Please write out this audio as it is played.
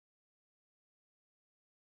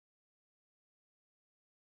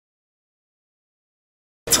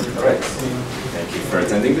All right. Thank you for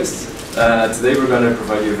attending this. Today we're going to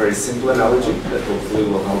provide you a very simple analogy that hopefully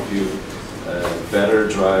will help you better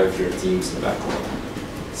drive your teams in backlog.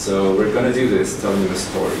 So we're going to do this telling you a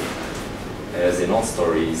story. As in all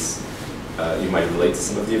stories, you might relate to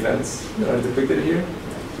some of the events that are depicted here.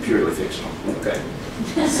 Purely fictional. Okay.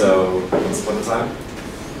 So once upon a time?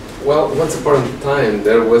 Well, once upon a time,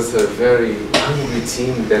 there was a very hungry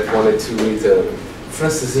team that wanted to eat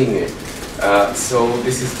francesinha. So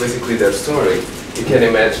this is basically their story. You can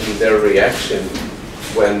imagine their reaction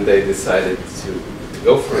when they decided to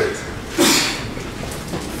go for it.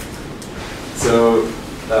 So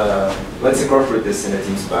let's incorporate this in a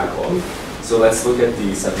team's backlog. So let's look at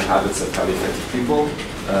the 7 habits of highly effective people.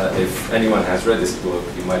 If anyone has read this book,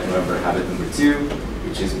 you might remember habit number 2,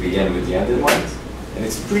 which is begin with the end in mind. And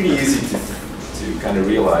it's pretty easy to kind of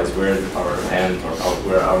realize where our end or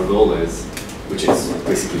where our goal is, which is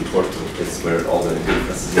basically Porto. It's where all the good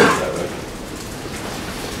processes are, right?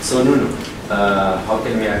 So Nuno, how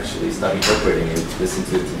can we actually start incorporating this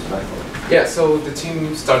into the team's backlog? Yeah, so the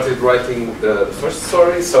team started writing the first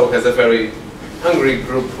story, so has a very hungry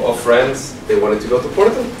group of friends. They wanted to go to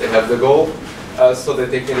Porto, they have the goal, so that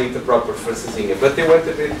they can eat the proper francesinha. But they went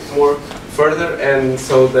a bit more further, and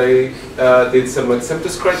so they did some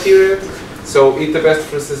acceptance criteria. So eat the best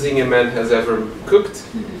francesinha man has ever cooked,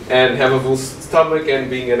 and have a full stomach and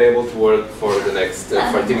being unable to work for the next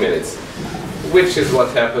 40 minutes. Which is what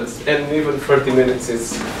happens, and even 30 minutes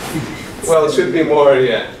is, well, it should be more,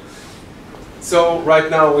 yeah. So right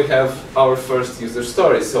now we have our first user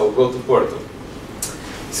story, so go to Porto.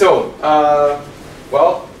 So,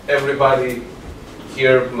 well, everybody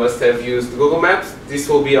here must have used Google Maps. This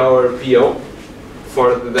will be our PO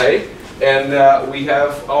for the day, and we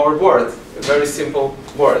have our board, a very simple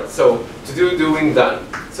board. So, to do, doing, done.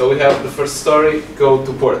 So we have the first story, go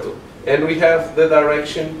to Porto, and we have the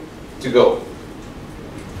direction to go.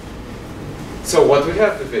 So what we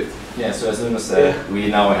have with it? Yeah, so as Nuno said, we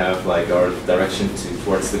now have like our direction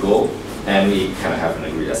towards the goal, and we kind of have an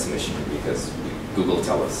agreed estimation because Google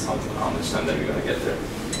tells us how much time that we're going to get there.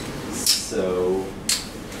 So,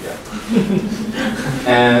 yeah.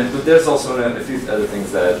 But there's also a few other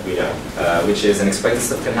things that we know, which is unexpected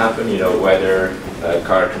stuff can happen, you know, weather, a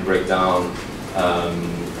car can break down,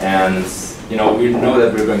 and, you know, we know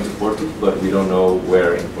that we're going to Porto, but we don't know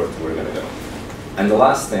where in Porto we're going to go. And the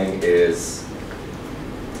last thing is,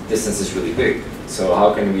 distance is really big, so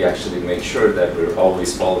how can we actually make sure that we're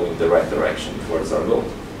always following the right direction towards our goal?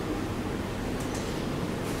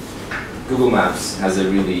 Google Maps has a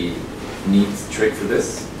really neat trick for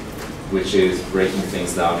this, which is breaking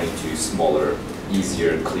things down into smaller,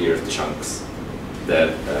 easier, clear chunks that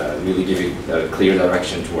really give you a clear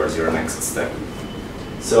direction towards your next step.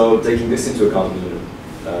 So taking this into account,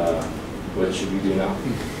 what should we do now?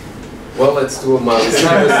 Well, let's do a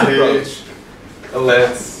milestone approach.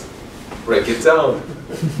 Let's break it down.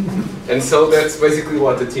 And so that's basically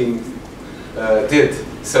what the team did.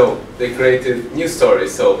 So they created new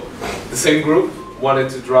stories. So the same group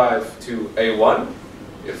wanted to drive to A1,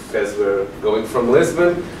 as we're going from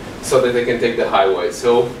Lisbon, so that they can take the highway.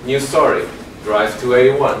 So new story, drive to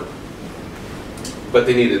A1. But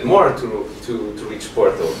they needed more to reach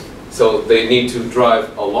Porto. So they need to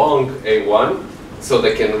drive along A1 so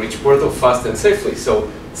they can reach Porto fast and safely.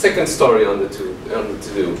 So second story on the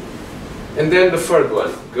to-do. And then the third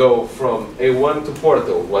one, go from A1 to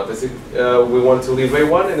Porto. What does it? We want to leave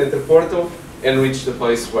A1 and enter Porto and reach the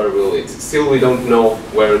place where we'll eat. Still, we don't know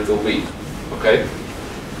where it will be. Okay.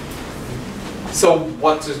 So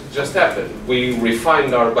what just happened? We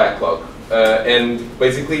refined our backlog, and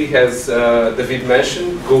basically, as David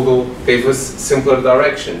mentioned, Google gave us simpler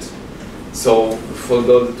directions. So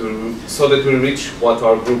so that we reach what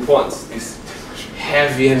our group wants. This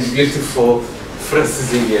heavy and beautiful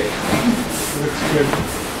francesinha.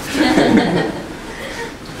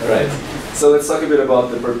 All right. So let's talk a bit about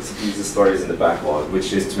the purpose of user stories in the backlog,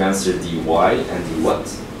 which is to answer the why and the what.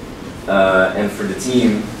 And for the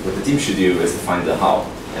team, what the team should do is to find the how,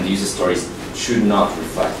 and the user stories should not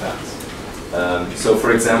reflect that. So,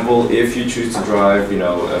 for example, if you choose to drive, you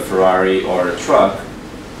know, a Ferrari or a truck,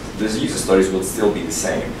 the user stories will still be the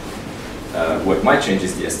same. What might change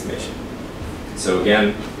is the estimation. So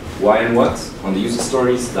again, why and what on the user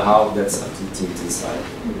stories, the how, that's up to the team to decide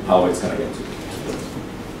how it's going to get to.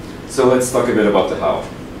 So let's talk a bit about the how.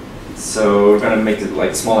 So we're going to make it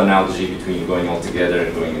like a small analogy between going all together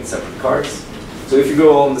and going in separate cars. So if you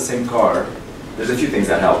go all in the same car, there's a few things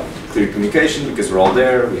that help. Clear communication, because we're all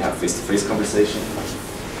there, we have face-to-face conversation.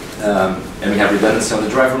 And we have redundancy on the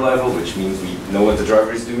driver level, which means we know what the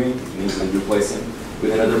driver is doing, we can easily replace him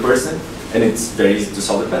with another person. And it's very easy to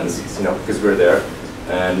solve dependencies, because we're there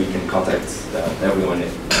and we can contact everyone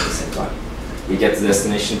at the same time. We get to the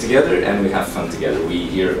destination together and we have fun together. We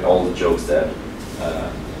hear all the jokes that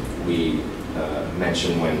we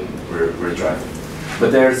mention when we're driving.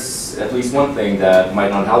 But there's at least one thing that might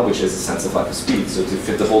not help, which is a sense of lack of speed. So to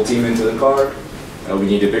fit the whole team into the car, we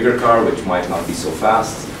need a bigger car, which might not be so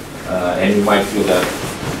fast, and you might feel that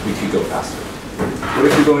we could go faster. What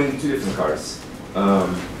if you go in 2 different cars?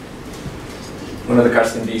 One of the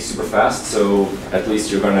cars can be super fast, so at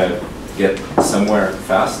least you're gonna get somewhere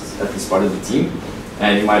fast, at least part of the team,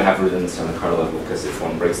 and you might have redundancy on the car level, because if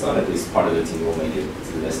one breaks down, at least part of the team will make it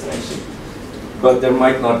to the destination. But there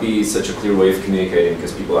might not be such a clear way of communicating,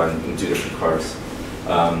 because people are in 2 different cars,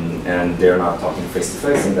 and they're not talking face to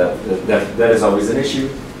face, and that is always an issue.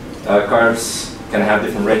 Cars can have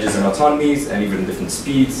different ranges and autonomies, and even different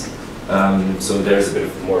speeds, so there's a bit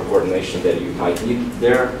of more coordination that you might need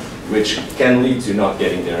there, which can lead to not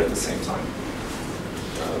getting there at the same time.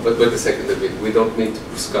 But wait a second, David, we don't need to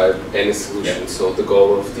prescribe any solution. Yeah. So the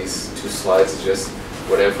goal of these 2 slides is just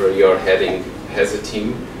whenever you're heading as a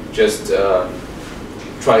team, just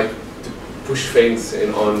try to push things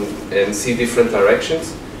and see different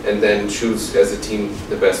directions, and then choose as a team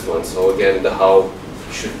the best one. So again, the how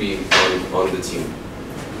should be on the team.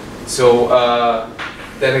 So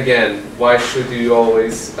then again, why should you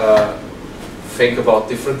always think about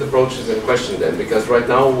different approaches and question them? Because right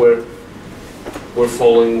now we're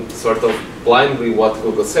following sort of blindly what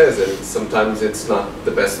Google says, and sometimes it's not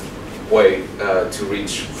the best way to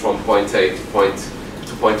reach from point A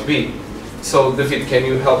to point B. So David, can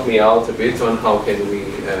you help me out a bit on how can we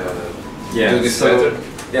do this better?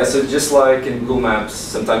 Yeah, so just like in Google Maps,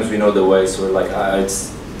 sometimes we know the way, so we're like,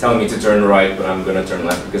 it's telling me to turn right, but I'm going to turn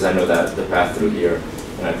left because I know that the path through here,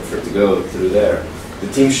 and I prefer to go through there. The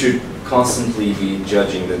team should constantly be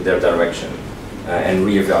judging their direction and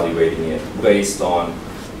reevaluating it based on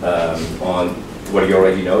what you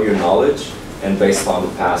already know, your knowledge, and based on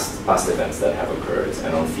the past events that have occurred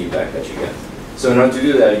and on feedback that you get. So in order to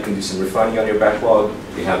do that, you can do some refining on your backlog.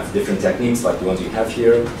 We have different techniques like the ones you have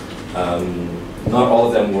here. Not all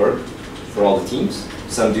of them work for all the teams.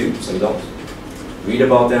 Some do, some don't. Read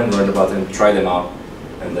about them, learn about them, try them out,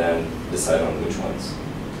 and then decide on which ones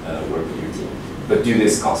work with your team. But do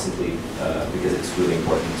this constantly because it's really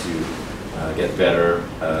important to get better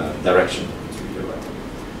direction to your backlog.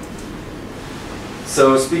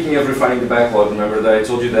 So speaking of refining the backlog, remember that I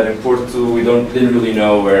told you that in Porto we didn't really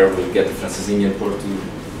know where we'd get the francesinha in Porto.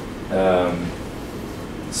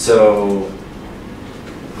 So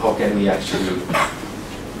how can we actually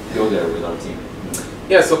go there with our team?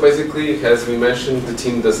 Yeah, so basically, as we mentioned, the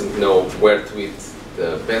team doesn't know where to eat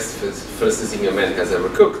the best francesinha man has ever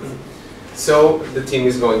cooked. So the team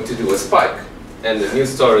is going to do a spike, and the new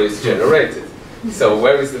story is generated. So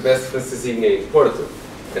where is the best francesinha in Porto?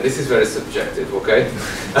 And this is very subjective, okay?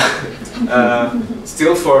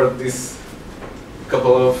 Still for this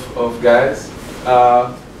couple of guys,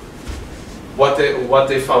 what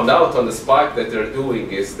they found out on the spike that they're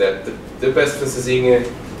doing is that the best francesinha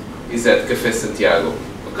is at Café Santiago,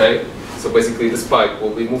 okay? So basically the spike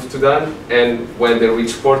will be moved to Dan, and when they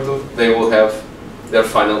reach Porto, they will have their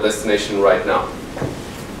final destination right now.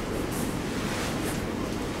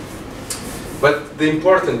 But the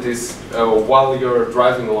important is, while you're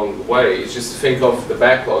driving along the way, is just think of the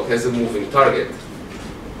backlog as a moving target,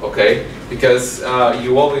 okay? Because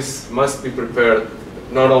you always must be prepared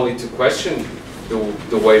not only to question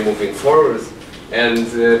the way moving forward, and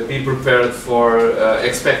be prepared for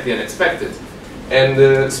expect the unexpected.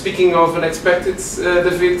 And speaking of unexpected,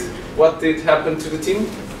 David, what did happen to the team?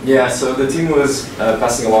 Yeah, so the team was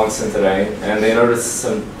passing along Santarém, and they noticed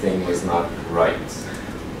something was not right.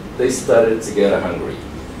 They started to get hungry,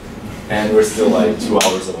 and we're still like 2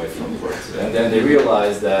 hours away from work. And then they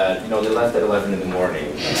realized that, they left at 11 in the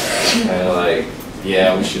morning, and like,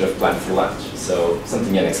 yeah, we should have planned for lunch. So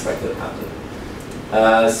something unexpected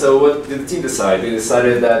happened. So what did the team decide? They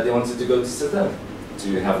decided that they wanted to go to Santarém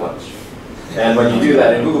to have lunch. And when you do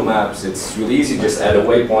that in Google Maps, it's really easy. You just add a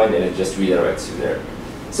waypoint and it just redirects you there.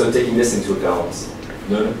 So taking this into account,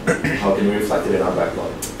 how can we reflect it in our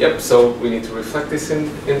backlog? Yep, so we need to reflect this in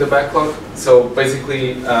the backlog. So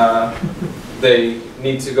basically, they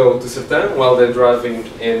need to go to Santarém while they're driving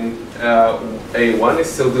in A1 is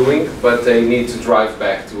still doing, but they need to drive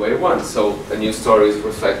back to A1. So a new story is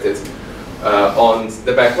reflected on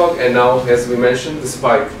the backlog, and now, as we mentioned, the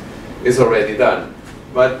spike is already done.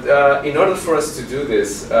 But in order for us to do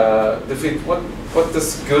this, David, what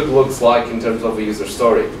does good looks like in terms of a user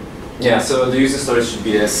story? Yeah, so the user story should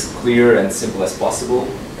be as clear and simple as possible,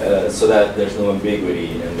 so that there's no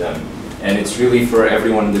ambiguity in them. And it's really for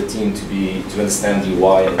everyone in the team to understand the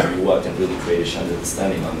why and the what and really create a shared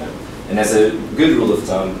understanding on them. And as a good rule of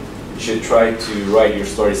thumb, you should try to write your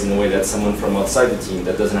stories in a way that someone from outside the team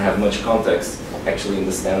that doesn't have much context actually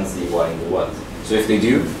understands the why and the what. So if they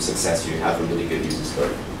do, success, you have a really good user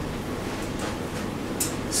story.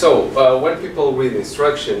 So when people read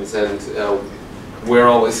instructions, and we're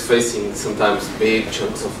always facing sometimes big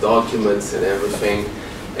chunks of documents and everything,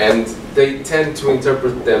 and they tend to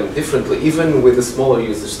interpret them differently, even with a smaller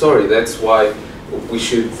user story. That's why we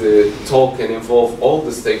should talk and involve all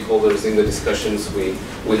the stakeholders in the discussions we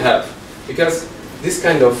have. Because this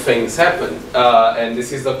kind of things happen, and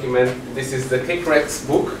this is the KCREX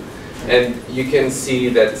book, and you can see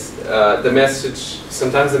that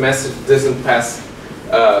sometimes the message doesn't pass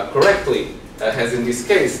correctly, as in this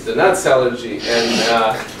case, the nuts allergy,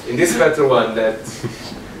 and in this better one that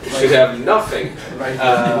should have nothing.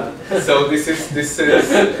 So this is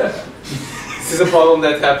a problem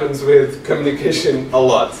that happens with communication a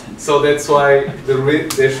lot. So that's why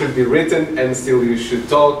they should be written, and still you should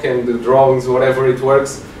talk, and the drawings, whatever it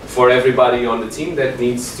works for everybody on the team that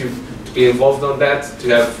needs to be involved on that,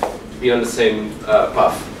 to be on the same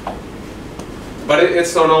path. But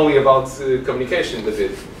it's not only about communication,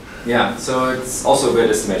 David. Yeah, so it's also a good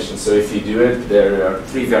estimation. So if you do it, there are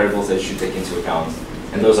 3 variables that you should take into account.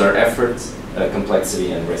 And those are effort,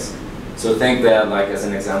 complexity, and risk. So think that, like as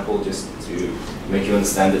an example, just to make you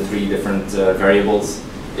understand the 3 different variables,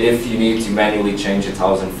 if you need to manually change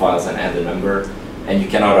 1,000 files and add a number, and you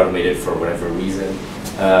cannot automate it for whatever reason,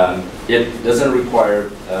 it doesn't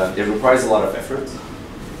require, it requires a lot of effort,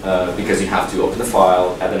 because you have to open the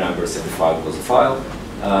file, add the number, save the file, close the file.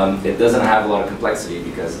 It doesn't have a lot of complexity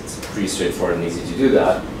because it's pretty straightforward and easy to do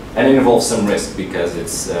that. And it involves some risk because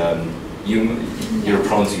it's you're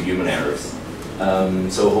prone to human errors.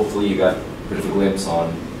 So hopefully you got a bit of a glimpse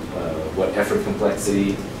on what effort,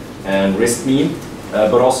 complexity, and risk mean.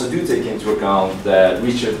 But also do take into account that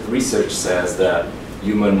research says that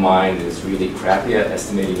human mind is really crappy at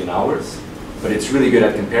estimating in hours, but it's really good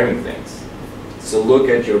at comparing things. So look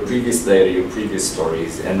at your previous data, your previous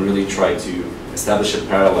stories, and really try to establish a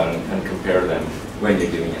parallel and compare them when you're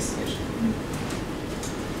doing estimation.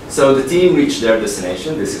 So the team reached their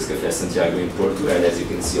destination. This is Café Santiago in Porto, and as you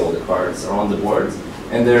can see, all the cards are on the board,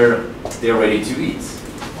 and they're ready to eat.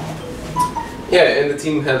 Yeah, and the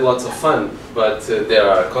team had lots of fun, but there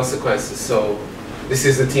are consequences. So this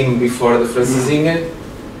is the team before the francesinha,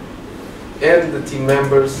 and the team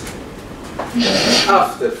members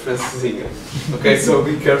after francesinha. Okay, so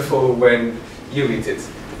be careful when you eat it.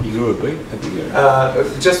 You grew up,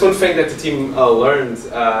 just one thing that the team learned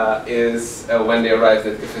is when they arrived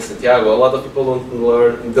at Café Santiago, a lot of people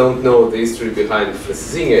don't know the history behind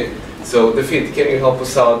francesinha. So David, can you help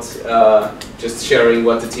us out just sharing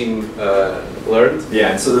what the team learned?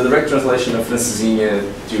 Yeah, so the direct translation of francesinha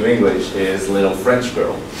to English is little French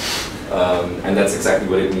girl. And that's exactly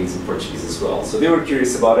what it means in Portuguese as well. So they were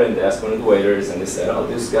curious about it, and they asked one of the waiters, and they said, oh,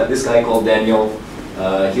 this guy called Daniel,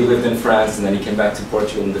 he lived in France, and then he came back to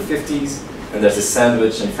Portugal in the 50s, and there's a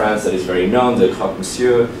sandwich in France that is very known, the croque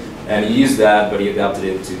monsieur, and he used that, but he adapted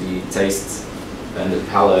it to the taste and the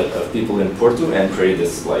palate of people in Porto, and created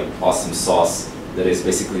this like awesome sauce that is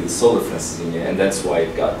basically the soul of francesinha, and that's why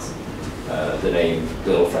it got the name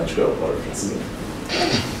Little French Girl or francesinha.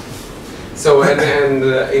 So, and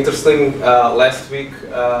interesting, last week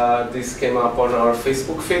this came up on our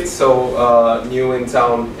Facebook feed, so New in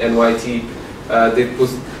Town NYT they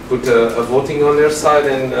put a voting on their side,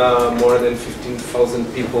 and more than 15,000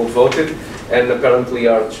 people voted, and apparently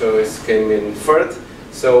our choice came in third.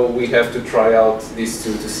 So we have to try out these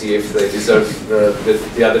 2 to see if they deserve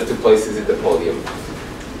the other 2 places in the podium.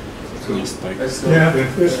 Let's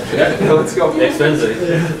Yeah, let's go.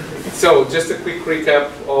 Expensive. So just a quick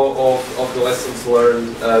recap of the lessons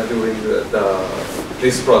learned during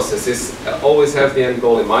this process is always have the end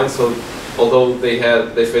goal in mind. So although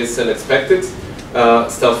they faced unexpected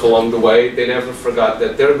stuff along the way, they never forgot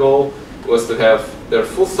that their goal was to have their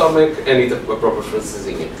full stomach and eat a proper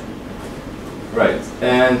francesinha. Right,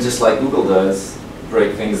 and just like Google does,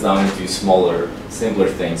 break things down into smaller, simpler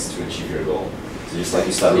things to achieve your goal. So just like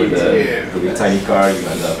you start with a really tiny car, you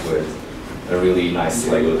end up with a really nice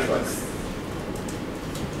Lego truck.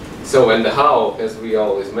 So, and the how, as we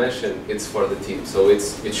always mention, it's for the team. So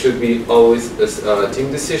it should be always a team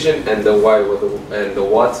decision, and the why and the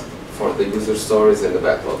what for the user stories and the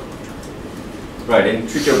backlog. Right, and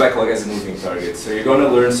treat your backlog as a moving target. So you're going to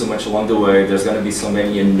learn so much along the way. There's going to be so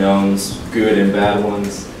many unknowns, good and bad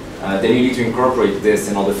ones. Then you need to incorporate this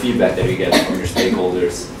and all the feedback that you get from your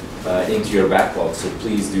stakeholders into your backlog. So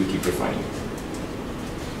please do keep refining it.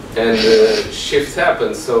 and shift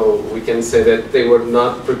happened. So we can say that they were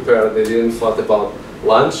not prepared. They didn't thought about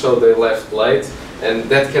lunch, so they left late. And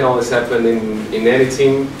that can always happen in any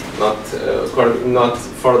team, not for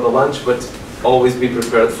the lunch, but always be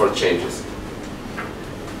prepared for changes.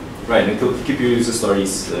 Right, and keep your user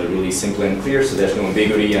stories really simple and clear, so there's no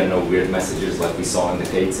ambiguity and no weird messages like we saw in the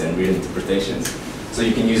case and weird interpretations. So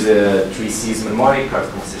you can use a 3C's mnemonic, card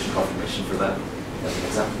conversation confirmation for that, as an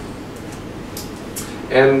example.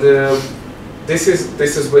 And this is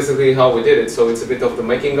basically how we did it. So it's a bit of the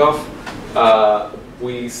making of.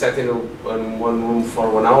 We sat in one room for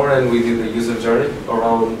 1 hour and we did a user journey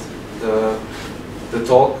around the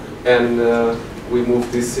talk, and we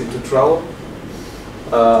moved this into Trello.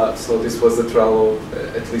 So this was the Trello,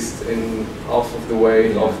 at least in half of the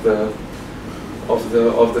way of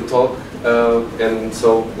the talk, and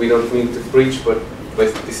so we don't mean to preach, but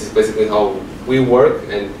this is basically how we work,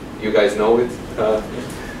 and you guys know it.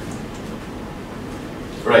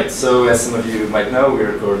 Right, so as some of you might know,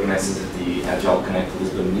 we're co-organizers of the Agile Connect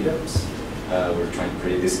Lisbon meetups. We're trying to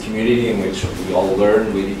create this community in which we all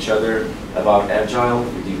learn with each other about Agile.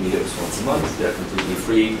 We do meetups once a month. They're completely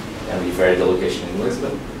free, and we vary the location in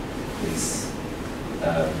Lisbon. Please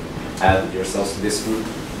add yourselves to this group.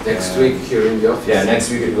 Next week here in the office. Yeah,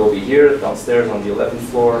 next week it will be here, downstairs on the 11th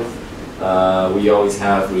floor. We always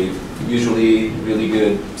have usually really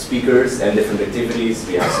good speakers and different activities.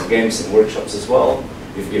 We have some games and workshops as well.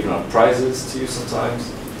 We've given out prizes to you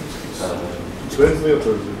sometimes. It's Wednesday or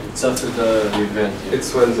Thursday? It's after the event. Yeah.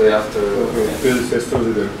 It's Wednesday after. Okay, it says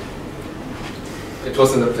Thursday there. It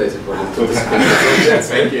wasn't a place according to this.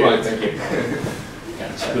 Thank you. Thank you.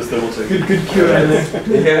 Just double check. Good Q&A.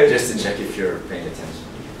 Yeah, Just to check if you're paying attention.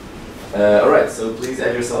 All right, so please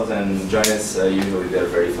add yourselves and join us. Usually they're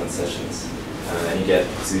very fun sessions, and you get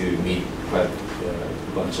to meet quite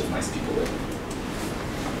a bunch of nice people there.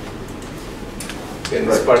 in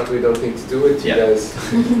this part we don't need to do it. Yeah. You guys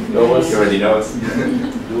know us. You already know us.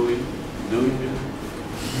 Doing.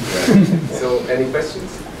 So, any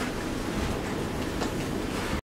questions?